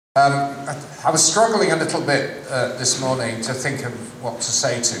I was struggling a little bit this morning to think of what to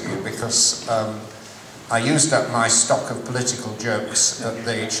say to you because I used up my stock of political jokes at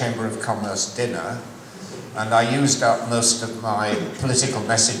the Chamber of Commerce dinner, and I used up most of my political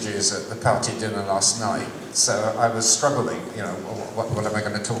messages at the party dinner last night. So I was struggling, you know, what am I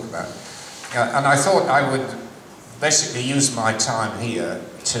going to talk about? And I thought I would basically use my time here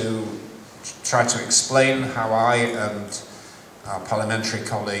to try to explain how I and our parliamentary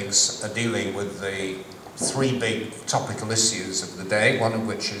colleagues are dealing with the three big topical issues of the day, one of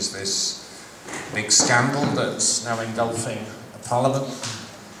which is this big scandal that's now engulfing Parliament,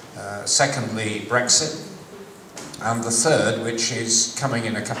 secondly Brexit, and the third, which is coming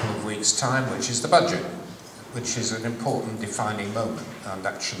in a couple of weeks' time, which is the budget, which is an important defining moment and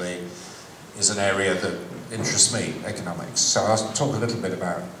actually is an area that interests me, economics. So I'll talk a little bit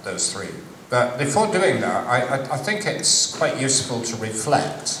about those three. But before doing that, I think it's quite useful to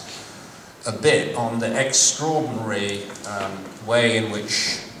reflect a bit on the extraordinary way in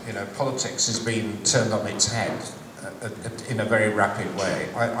which, you know, politics has been turned on its head in a very rapid way.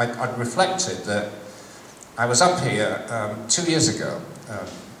 I'd reflected that I was up here 2 years ago,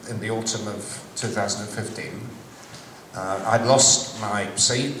 in the autumn of 2015. I'd lost my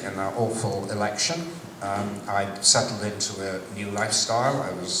seat in that awful election. I'd settled into a new lifestyle.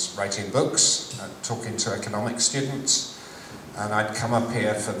 I was writing books, talking to economic students, and I'd come up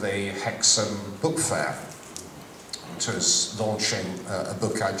here for the Hexham Book Fair, which was launching a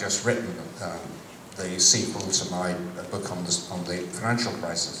book I'd just written, the sequel to my book on the financial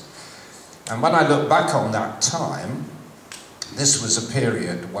crisis. And when I look back on that time, this was a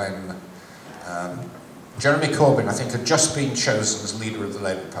period when Jeremy Corbyn, I think, had just been chosen as leader of the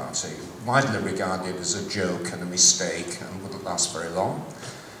Labour Party, widely regarded as a joke and a mistake and wouldn't last very long.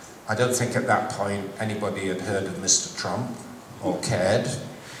 I don't think at that point anybody had heard of Mr. Trump or cared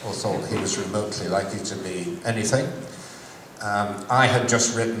or thought he was remotely likely to be anything. I had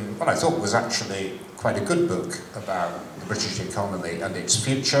just written what I thought was actually quite a good book about the British economy and its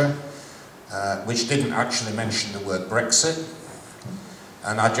future, which didn't actually mention the word Brexit.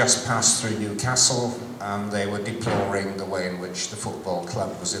 And I just passed through Newcastle, and they were deploring the way in which the football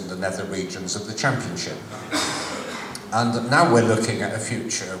club was in the nether regions of the Championship. And now we're looking at a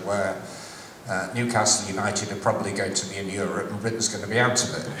future where Newcastle United are probably going to be in Europe and Britain's going to be out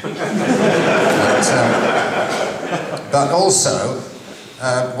of it. But also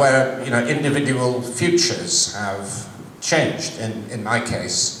where, you know, individual futures have changed, in my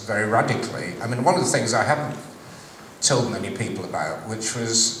case, very radically. I mean, one of the things I haven't told many people about, which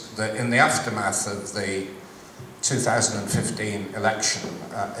was that in the aftermath of the 2015 election,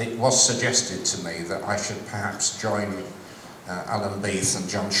 it was suggested to me that I should perhaps join Alan Beath and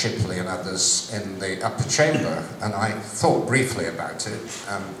John Shipley and others in the upper chamber, and I thought briefly about it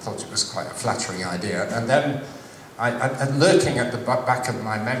and thought it was quite a flattering idea. And then lurking at the back of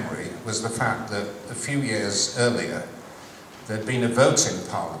my memory was the fact that a few years earlier there'd been a vote in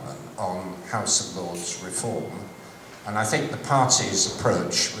Parliament on House of Lords reform. And I think the party's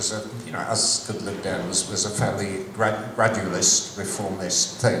approach was, you know, as good Lib Dems, was a fairly gradualist,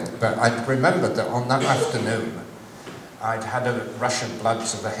 reformist thing. But I remembered that on that afternoon, I'd had a rush of blood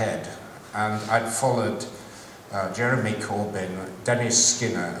to the head, and I'd followed Jeremy Corbyn, Dennis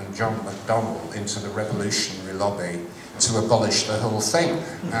Skinner, and John McDonnell into the revolutionary lobby to abolish the whole thing.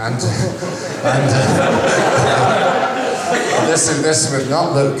 And this would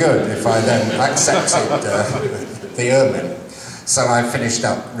not look good if I then accepted the ermine. So I finished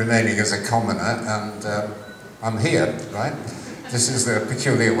up remaining as a commoner, and I'm here, right? This is the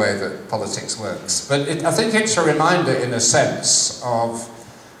peculiar way that politics works. But I think it's a reminder, in a sense, of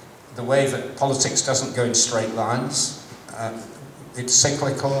the way that politics doesn't go in straight lines. It's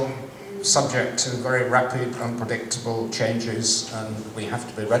cyclical, subject to very rapid, unpredictable changes, and we have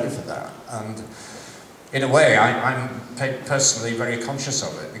to be ready for that. And in a way, I'm personally very conscious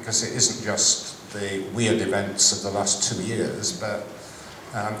of it, because it isn't just the weird events of the last 2 years, but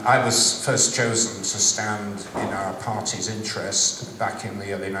I was first chosen to stand in our party's interest back in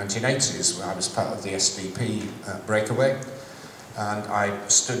the early 1980s, when I was part of the SDP breakaway, and I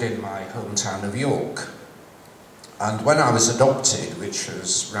stood in my hometown of York. And when I was adopted, which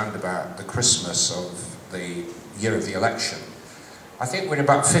was round about the Christmas of the year of the election, I think we're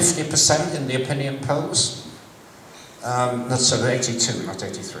about 50% in the opinion polls. That's sort of 82, not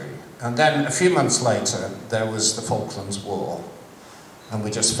 83. And then a few months later, there was the Falklands War, and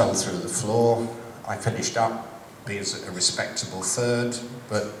we just fell through the floor. I finished up, being a respectable third,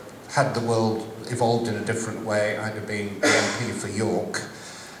 but had the world evolved in a different way, I'd have been the MP for York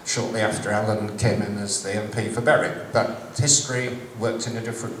shortly after Alan came in as the MP for Berwick, but history worked in a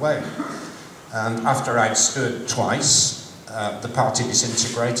different way. And after I'd stood twice, the party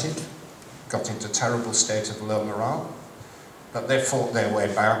disintegrated, got into a terrible state of low morale, but they fought their way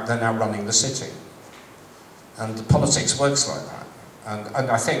back. They're now running the city. And politics works like that.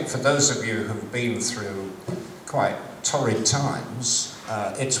 And I think for those of you who've been through quite torrid times,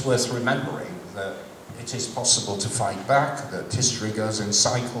 it's worth remembering that it is possible to fight back, that history goes in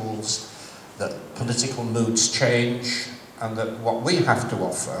cycles, that political moods change, and that what we have to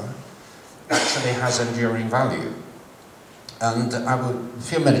offer actually has enduring value. And a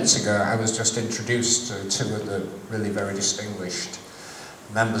few minutes ago, I was just introduced to two of the really very distinguished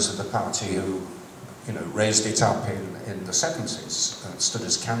members of the party who, raised it up in the 70s, stood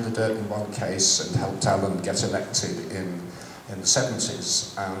as candidate in one case and helped Alan get elected in the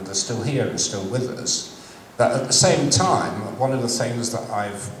 70s, and are still here and still with us. But at the same time, one of the things that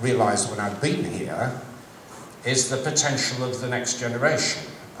I've realised when I've been here is the potential of the next generation.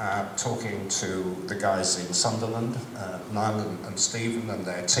 Talking to the guys in Sunderland, Niall and Stephen and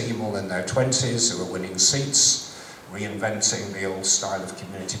their team, all in their 20s, who are winning seats, reinventing the old style of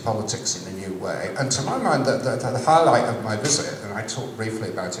community politics in a new way. And to my mind, the highlight of my visit, and I talked briefly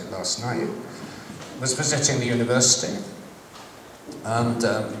about it last night, was visiting the university, and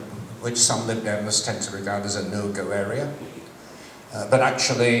which some Lib Dems tend to regard as a no-go area. But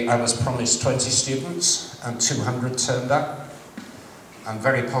actually, I was promised 20 students, and 200 turned up. I'm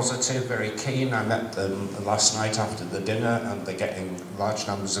very positive, very keen. I met them last night after the dinner, and they're getting large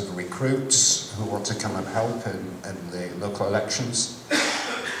numbers of recruits who want to come and help in the local elections.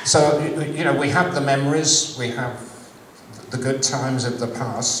 So, we have the memories, we have the good times of the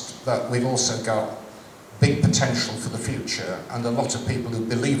past, but we've also got big potential for the future and a lot of people who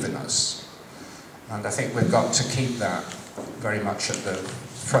believe in us. And I think we've got to keep that very much at the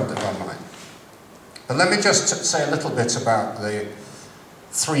front of our mind. But let me just say a little bit about the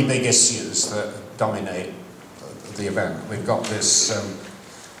three big issues that dominate the event. We've got this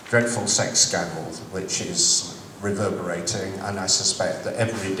dreadful sex scandal, which is reverberating, and I suspect that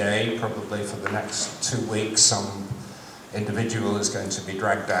every day, probably for the next 2 weeks, some individual is going to be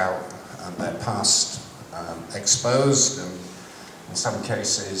dragged out and their past exposed, and in some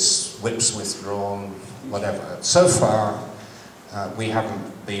cases whips withdrawn, whatever. So far, we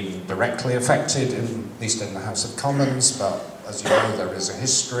haven't been directly affected, at least in the House of Commons, but as you know, there is a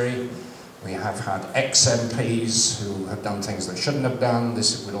history. We have had ex-MPs who have done things they shouldn't have done.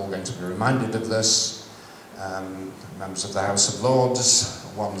 We're all going to be reminded of this. Members of the House of Lords,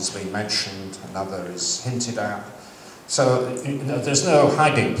 one's been mentioned, another is hinted at. So, there's no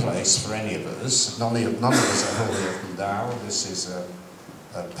hiding place for any of us. None of us are wholly up and down. This is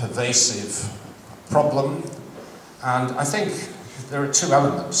a pervasive problem. And I think there are two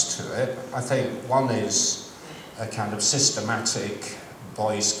elements to it. I think one is a kind of systematic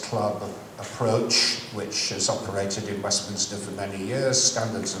boys' club approach, which has operated in Westminster for many years,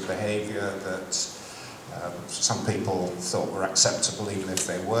 standards of behaviour that some people thought were acceptable even if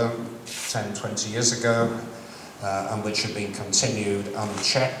they weren't 10, 20 years ago, and which have been continued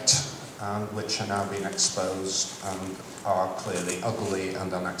unchecked, and which are now being exposed and are clearly ugly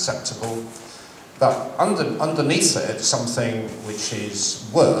and unacceptable. But underneath it, something which is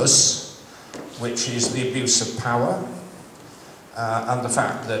worse, which is the abuse of power, and the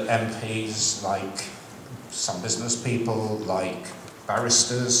fact that MPs, like some business people, like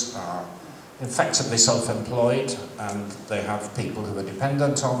barristers, are effectively self-employed, and they have people who are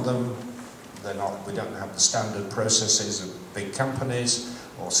dependent on them. We don't have the standard processes of big companies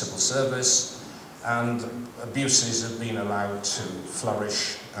or civil service, and abuses have been allowed to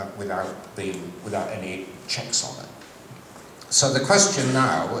flourish without any checks on it. So the question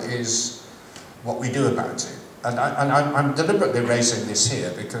now is what we do about it. And I'm deliberately raising this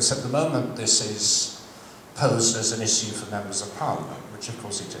here because at the moment this is posed as an issue for members of Parliament, which of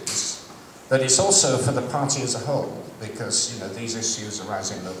course it is, but it's also for the party as a whole, because these issues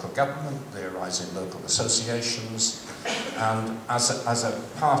arise in local government, they arise in local associations, and as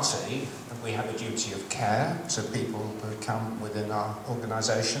a party we have a duty of care to people who come within our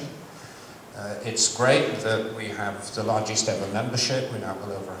organisation. It's great that we have the largest ever membership. We're now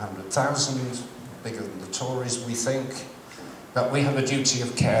well over 100,000, bigger than the Tories, we think. But we have a duty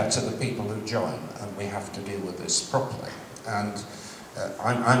of care to the people who join, and we have to deal with this properly. And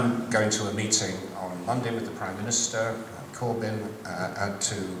I'm going to a meeting on Monday with the Prime Minister, Corbyn, and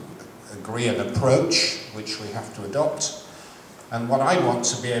to agree an approach which we have to adopt. And what I want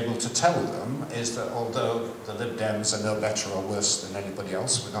to be able to tell them is that although the Lib Dems are no better or worse than anybody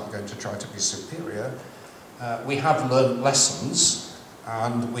else, we're not going to try to be superior, we have learned lessons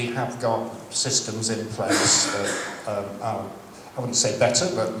and we have got systems in place that are, I wouldn't say better,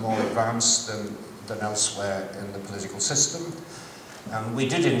 but more advanced than elsewhere in the political system. And we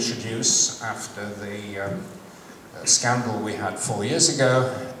did introduce, after the scandal we had 4 years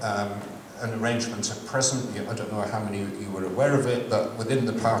ago, an arrangement at present. I don't know how many of you were aware of it, but within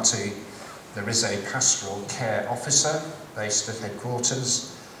the party there is a pastoral care officer based at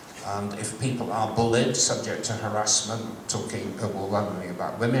headquarters, and if people are bullied, subject to harassment, talking overwhelmingly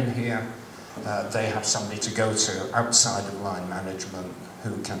about women here, they have somebody to go to outside of line management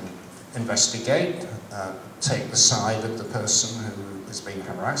who can investigate, take the side of the person who is being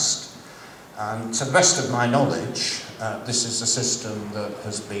harassed. And to the best of my knowledge, this is a system that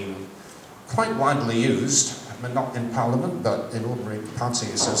has been quite widely used, I mean, not in Parliament, but in ordinary party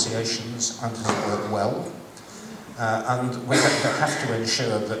associations, and has worked well. And we have to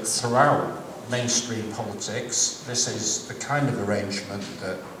ensure that throughout mainstream politics, this is the kind of arrangement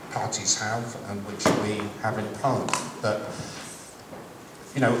that parties have and which we have in Parliament. But,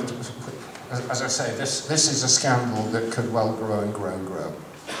 you know, as I say, this is a scandal that could well grow and grow and grow.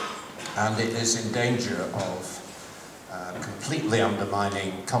 And it is in danger of completely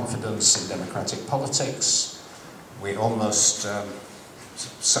undermining confidence in democratic politics. We almost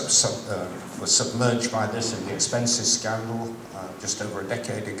were submerged by this in the expenses scandal just over a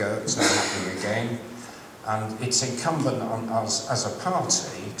decade ago. It's now happening again. And it's incumbent on us as a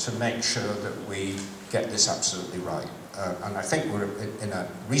party to make sure that we get this absolutely right. And I think we're in a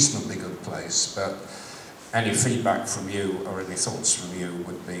reasonably good place, but any feedback from you or any thoughts from you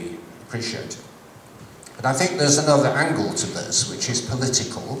would be appreciated. But I think there's another angle to this, which is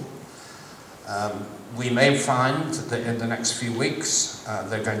political. We may find that in the next few weeks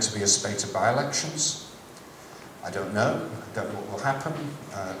there are going to be a spate of by-elections. I don't know what will happen.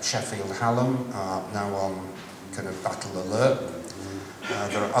 Sheffield Hallam are now on kind of battle alert.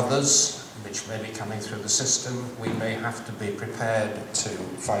 There are others which may be coming through the system. We may have to be prepared to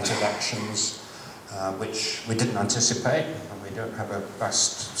fight elections which we didn't anticipate, and we don't have a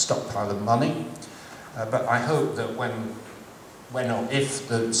vast stockpile of money. But I hope that when or if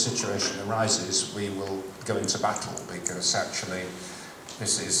the situation arises, we will go into battle, because actually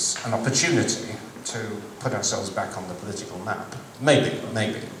this is an opportunity to put ourselves back on the political map. Maybe.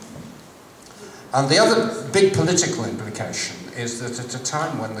 And the other big political implication is that at a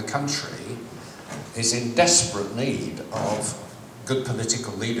time when the country is in desperate need of good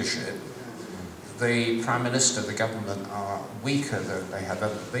political leadership, the Prime Minister, the government are weaker than they have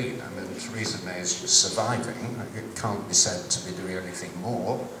ever been. I mean, Theresa May is just surviving. It can't be said to be doing anything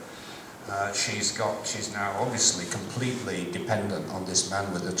more. She's now obviously completely dependent on this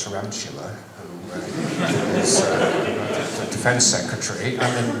man with the tarantula, who is the Defence Secretary.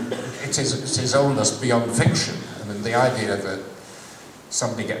 I mean, it is almost beyond fiction. I mean, the idea that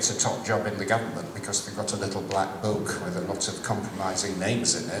somebody gets a top job in the government because they've got a little black book with a lot of compromising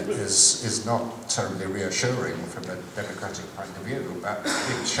names in it is not terribly reassuring from a democratic point of view, but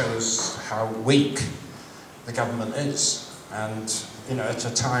it shows how weak the government is. And, you know, at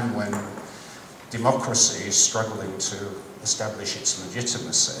a time when democracy is struggling to establish its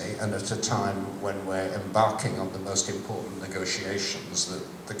legitimacy, and at a time when we're embarking on the most important negotiations that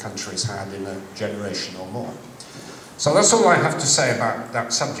the country's had in a generation or more. So that's all I have to say about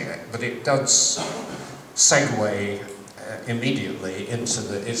that subject, but it does segue immediately into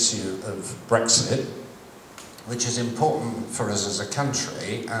the issue of Brexit, which is important for us as a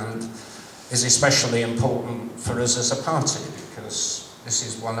country and is especially important for us as a party, because this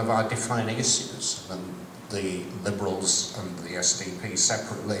is one of our defining issues. And the Liberals and the SDP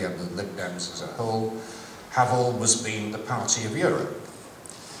separately and the Lib Dems as a whole have always been the party of Europe.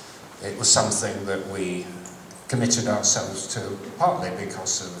 It was something that we committed ourselves to, partly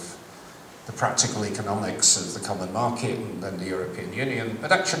because of the practical economics of the common market and then the European Union,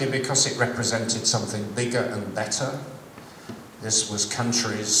 but actually because it represented something bigger and better. This was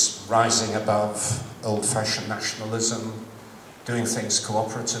countries rising above old-fashioned nationalism, doing things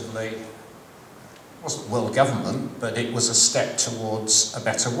cooperatively. It wasn't world government, but it was a step towards a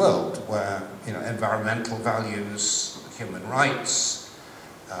better world where, you know, environmental values, human rights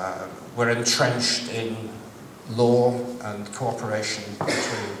were entrenched in law and cooperation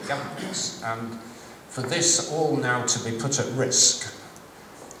between governments. And for this all now to be put at risk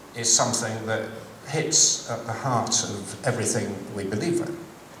is something that hits at the heart of everything we believe in.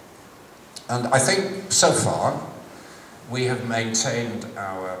 And I think so far we have maintained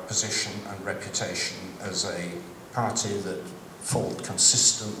our position and reputation as a party that fought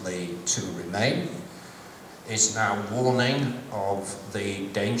consistently to remain, is now warning of the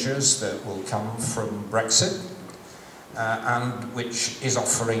dangers that will come from Brexit, and which is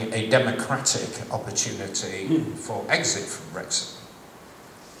offering a democratic opportunity for exit from Brexit.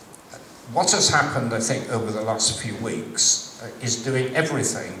 What has happened, I think, over the last few weeks is doing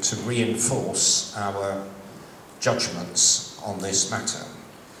everything to reinforce our judgments on this matter.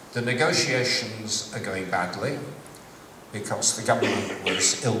 The negotiations are going badly because the government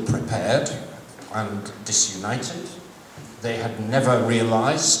was ill-prepared and disunited. They had never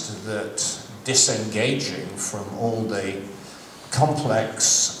realised that disengaging from all the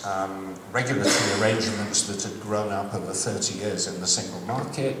complex regulatory arrangements that had grown up over 30 years in the single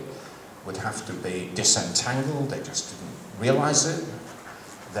market would have to be disentangled. They just didn't realise it.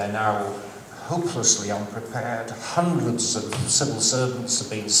 They're now hopelessly unprepared. Hundreds of civil servants are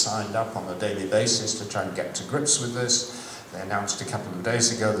being signed up on a daily basis to try and get to grips with this. They announced a couple of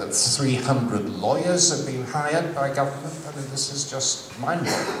days ago that 300 lawyers have been hired by government. I mean, this is just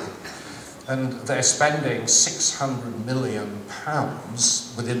mind-boggling. And they're spending £600 million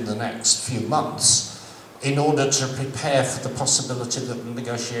within the next few months in order to prepare for the possibility that the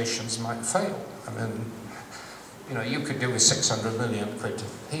negotiations might fail. I mean, you know, you could do with 600 million quid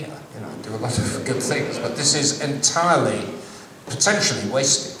here, you know, do a lot of good things, but this is entirely, potentially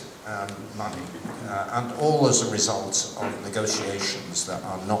wasted money, and all as a result of negotiations that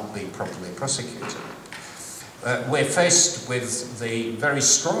are not being properly prosecuted. We're faced with the very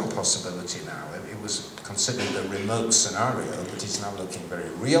strong possibility now. It was considered a remote scenario, but is now looking very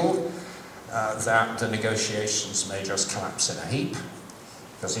real, that the negotiations may just collapse in a heap,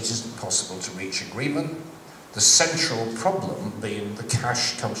 because it isn't possible to reach agreement. The central problem being the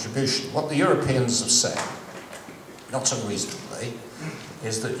cash contribution. What the Europeans have said, not unreasonably,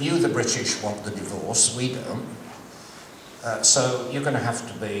 is that you, the British, want the divorce, we don't. So you're going to have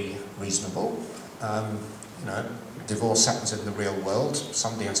to be reasonable. You know, divorce happens in the real world.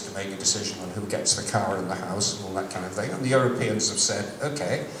 Somebody has to make a decision on who gets the car and the house and all that kind of thing. And the Europeans have said,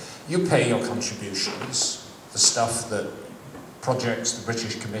 okay, you pay your contributions, the stuff that projects the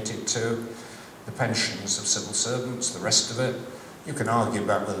British committed to, the pensions of civil servants, the rest of it. You can argue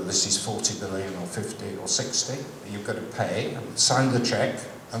about whether this is 40 billion or 50 or 60. You've got to pay, sign the cheque,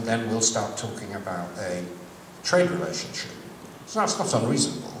 and then we'll start talking about a trade relationship. So that's not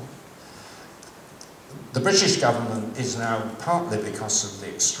unreasonable. The British government is now, partly because of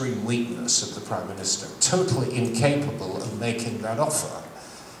the extreme weakness of the Prime Minister, totally incapable of making that offer.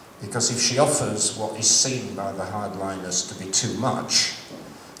 Because if she offers what is seen by the hardliners to be too much,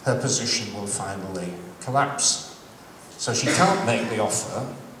 her position will finally collapse. So she can't make the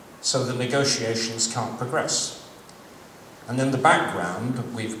offer, so the negotiations can't progress. And in the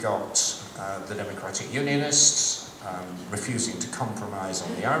background, we've got the Democratic Unionists refusing to compromise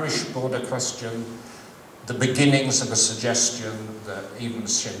on the Irish border question, the beginnings of a suggestion that even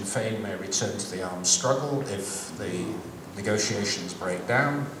Sinn Féin may return to the armed struggle if the negotiations break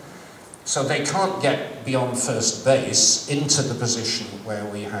down. So they can't get beyond first base into the position where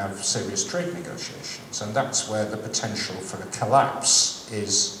we have serious trade negotiations, and that's where the potential for a collapse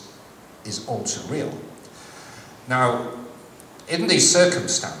is all too real. Now, in these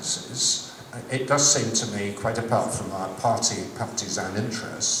circumstances, it does seem to me, quite apart from our partisan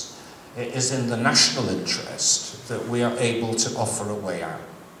interests, it is in the national interest that we are able to offer a way out.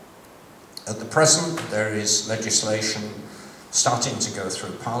 At the present, there is legislation starting to go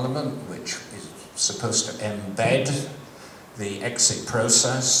through Parliament, which is supposed to embed the exit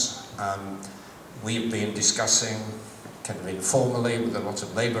process. We've been discussing, kind of informally, with a lot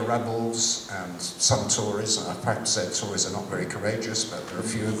of Labour rebels and some Tories, and I've perhaps said Tories are not very courageous, but there are a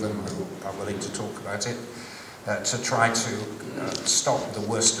few of them who are willing to talk about it, to try to stop the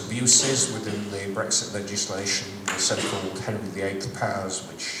worst abuses within the Brexit legislation, the so-called Henry VIII powers,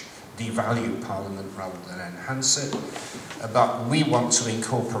 which devalue Parliament rather than enhance it. But we want to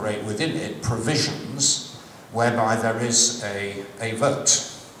incorporate within it provisions whereby there is a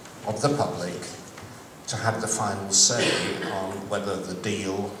vote of the public to have the final say on whether the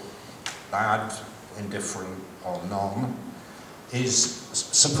deal, bad, indifferent or none, is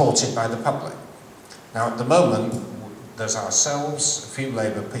supported by the public. Now at the moment, there's ourselves, a few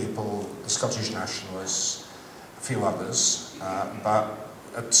Labour people, the Scottish Nationalists, a few others, but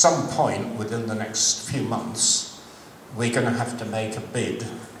at some point within the next few months, we're going to have to make a bid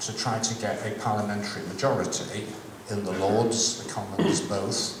to try to get a parliamentary majority in the Lords, the Commons,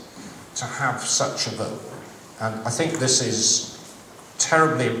 both, to have such a vote. And I think this is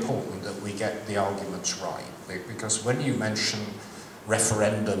terribly important that we get the arguments right, because when you mention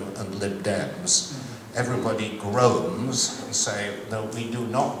referendum and Lib Dems, everybody groans and say, no, we do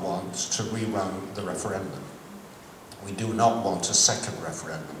not want to rerun the referendum. We do not want a second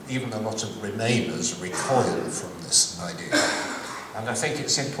referendum. Even a lot of Remainers recoil from this idea. And I think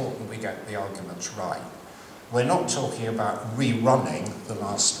it's important we get the arguments right. We're not talking about rerunning the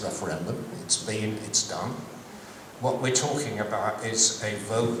last referendum. It's done. What we're talking about is a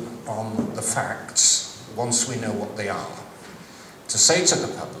vote on the facts once we know what they are. To say to the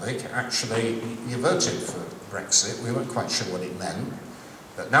public, actually, you voted for Brexit, we weren't quite sure what it meant,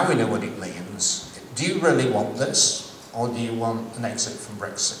 but now we know what it means. Do you really want this, or do you want an exit from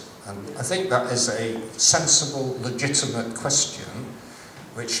Brexit? And I think that is a sensible, legitimate question,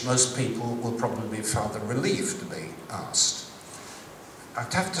 which most people will probably be rather relieved to be asked.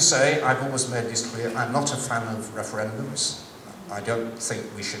 I'd have to say, I've always made this clear, I'm not a fan of referendums. I don't think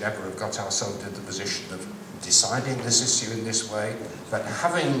we should ever have got ourselves in the position of deciding this issue in this way, but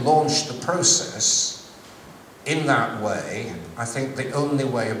having launched the process in that way, I think the only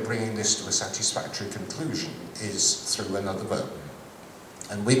way of bringing this to a satisfactory conclusion is through another vote.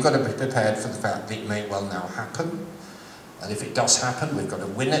 And we've got to be prepared for the fact that it may well now happen, and if it does happen, we've got to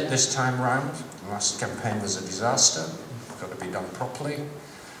win it this time round. The last campaign was a disaster. It's got to be done properly.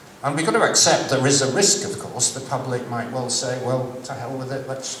 And we've got to accept there is a risk, of course. The public might well say, well, to hell with it,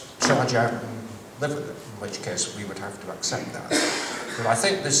 let's charge out and live with it, in which case we would have to accept that. But I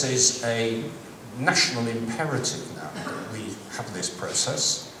think this is a national imperative now that we have this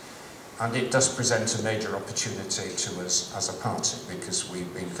process, and it does present a major opportunity to us as a party, because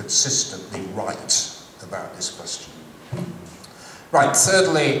we've been consistently right about this question. Right,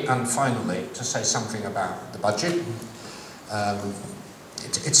 thirdly and finally, to say something about the budget.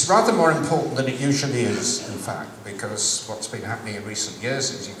 It's rather more important than it usually is, in fact, because what's been happening in recent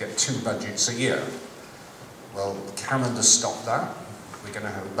years is you get 2 budgets a year. Well, Canada stopped that. We're going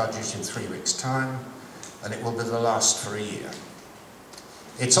to have a budget in 3 weeks' time, and it will be the last for a year.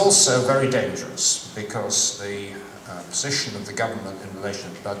 It's also very dangerous, because the position of the government in relation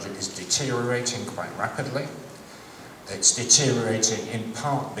to the budget is deteriorating quite rapidly. It's deteriorating in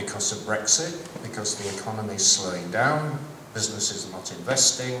part because of Brexit, because the economy is slowing down, businesses are not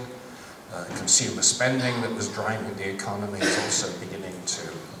investing, consumer spending that was driving the economy is also beginning to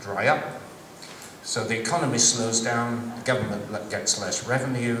dry up. So the economy slows down, the government gets less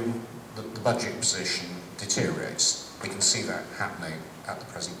revenue, the budget position deteriorates. We can see that happening at the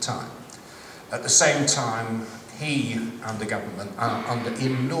present time. At the same time, he and the government are under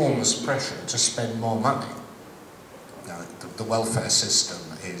enormous pressure to spend more money. Now, the welfare system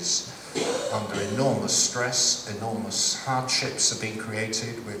is under enormous stress, enormous hardships are being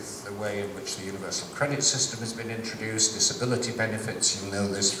created with the way in which the universal credit system has been introduced, disability benefits, you'll know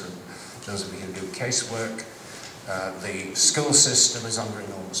this from those of you who do casework. The school system is under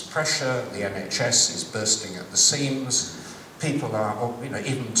enormous pressure, the NHS is bursting at the seams, people are,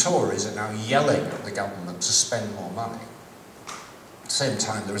 even Tories are now yelling at the government to spend more money. At the same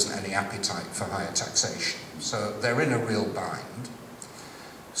time, there isn't any appetite for higher taxation, so they're in a real bind.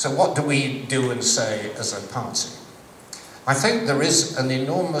 So what do we do and say as a party? I think there is an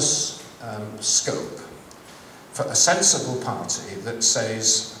enormous scope for a sensible party that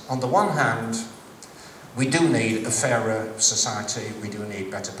says, on the one hand, we do need a fairer society, we do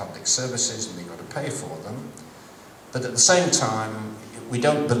need better public services, and we've got to pay for them. But at the same time, we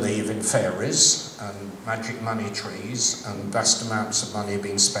don't believe in fairies and magic money trees and vast amounts of money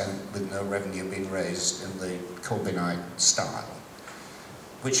being spent with no revenue being raised in the Corbynite style.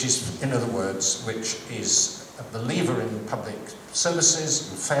 Which is, in other words, which is a believer in public services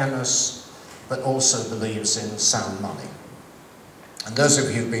and fairness, but also believes in sound money. And those of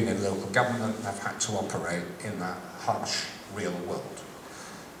you who've been in local government have had to operate in that harsh, real world.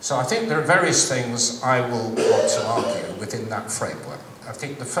 So I think there are various things I will want to argue within that framework. I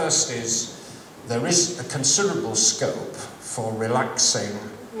think the first is there is a considerable scope for relaxing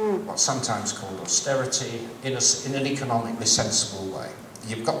what's sometimes called austerity in an economically sensible way.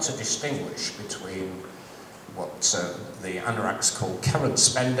 You've got to distinguish between what the Anoraks call current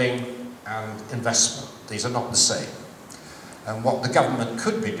spending and investment. These are not the same. And what the government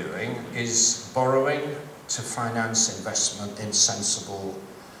could be doing is borrowing to finance investment in sensible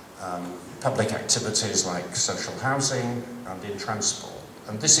public activities like social housing and in transport.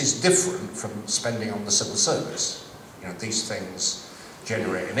 And this is different from spending on the civil service. These things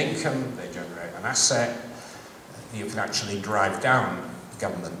generate an income, they generate an asset. You can actually drive down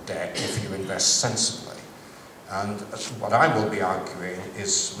government debt if you invest sensibly. And what I will be arguing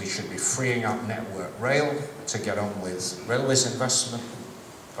is we should be freeing up Network Rail to get on with railways investment.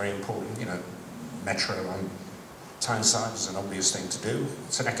 Very important, metro on Tyneside is an obvious thing to do.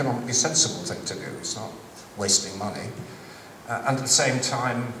 It's an economically sensible thing to do. It's not wasting money. and at the same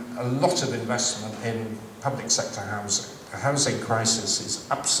time, a lot of investment in public sector housing. The housing crisis is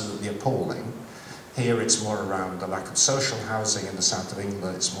absolutely appalling. Here it's more around the lack of social housing. In the south of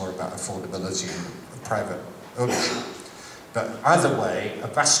England, it's more about affordability and private ownership. But either way, a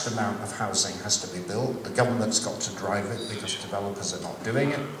vast amount of housing has to be built. The government's got to drive it because developers are not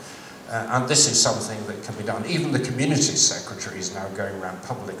doing it. And this is something that can be done. Even the community secretary is now going around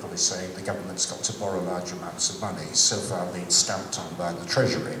publicly saying the government's got to borrow large amounts of money, so far being stamped on by the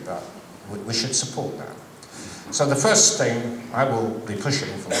Treasury, but we should support that. So the first thing I will be pushing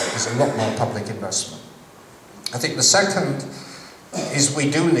for is a lot more public investment. I think the second is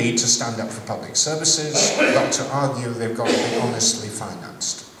we do need to stand up for public services, but to argue they've got to be honestly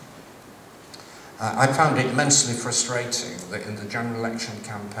financed. I found it immensely frustrating that in the general election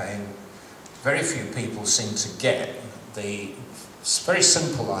campaign, very few people seem to get the very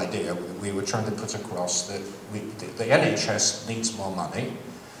simple idea we were trying to put across, that the NHS needs more money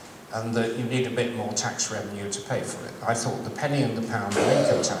and that you need a bit more tax revenue to pay for it. I thought the penny and the pound of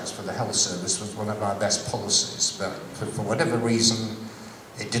income tax for the health service was one of our best policies, but for whatever reason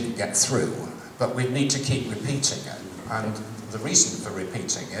it didn't get through. But we need to keep repeating it, and the reason for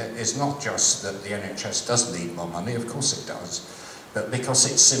repeating it is not just that the NHS does need more money, of course it does, but because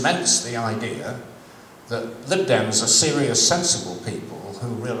it cements the idea that Lib Dems are serious, sensible people who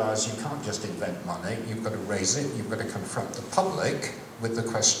realise you can't just invent money, you've got to raise it, you've got to confront the public with the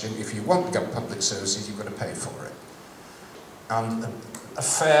question, if you want public services, you've got to pay for it. And a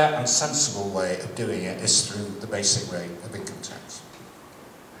fair and sensible way of doing it is through the basic rate of income tax.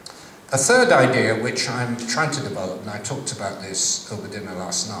 A third idea, which I'm trying to develop, and I talked about this over dinner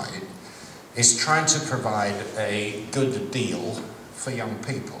last night, is trying to provide a good deal for young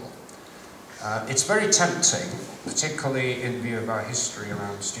people. It's very tempting, particularly in view of our history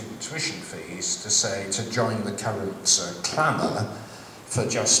around student tuition fees, to say to join the current clamour for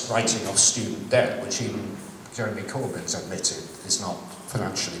just writing off student debt, which even Jeremy Corbyn's admitted is not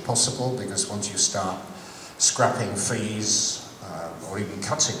financially possible, because once you start scrapping fees or even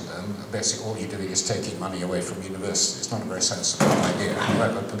cutting them, basically all you're doing is taking money away from universities. It's not a very sensible idea,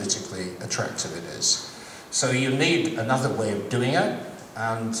 however politically attractive it is. So you need another way of doing it,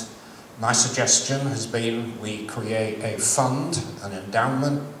 and my suggestion has been we create a fund, an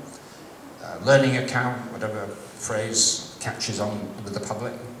endowment, a learning account, whatever phrase catches on with the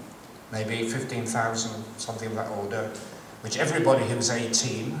public, maybe 15,000, something of that order, which everybody who's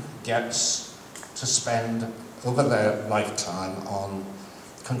 18 gets to spend over their lifetime on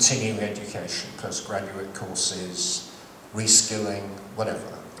continuing education, postgraduate courses, reskilling,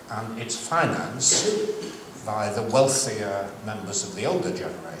 whatever. And it's financed by the wealthier members of the older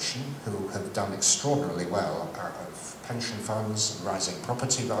generation who have done extraordinarily well out of pension funds and rising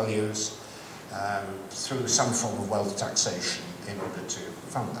property values through some form of wealth taxation in order to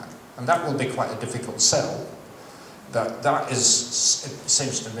fund that. And that will be quite a difficult sell, but that is, it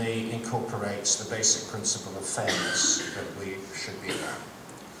seems to me, incorporates the basic principle of fairness that we should be about.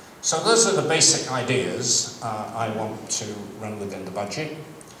 So those are the basic ideas I want to run within the budget.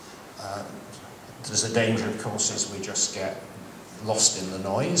 There's a danger, of course, is we just get lost in the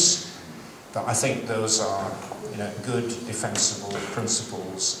noise, but I think those are, good, defensible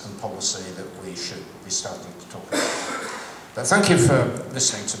principles and policy that we should be starting to talk about. But thank you for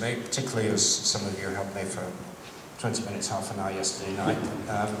listening to me, particularly as some of you helped me for 20 minutes, half an hour yesterday night.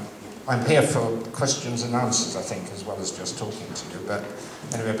 I'm here for questions and answers, I think, as well as just talking to you. But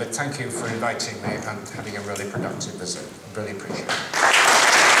anyway, thank you for inviting me and having a really productive visit. I really appreciate it.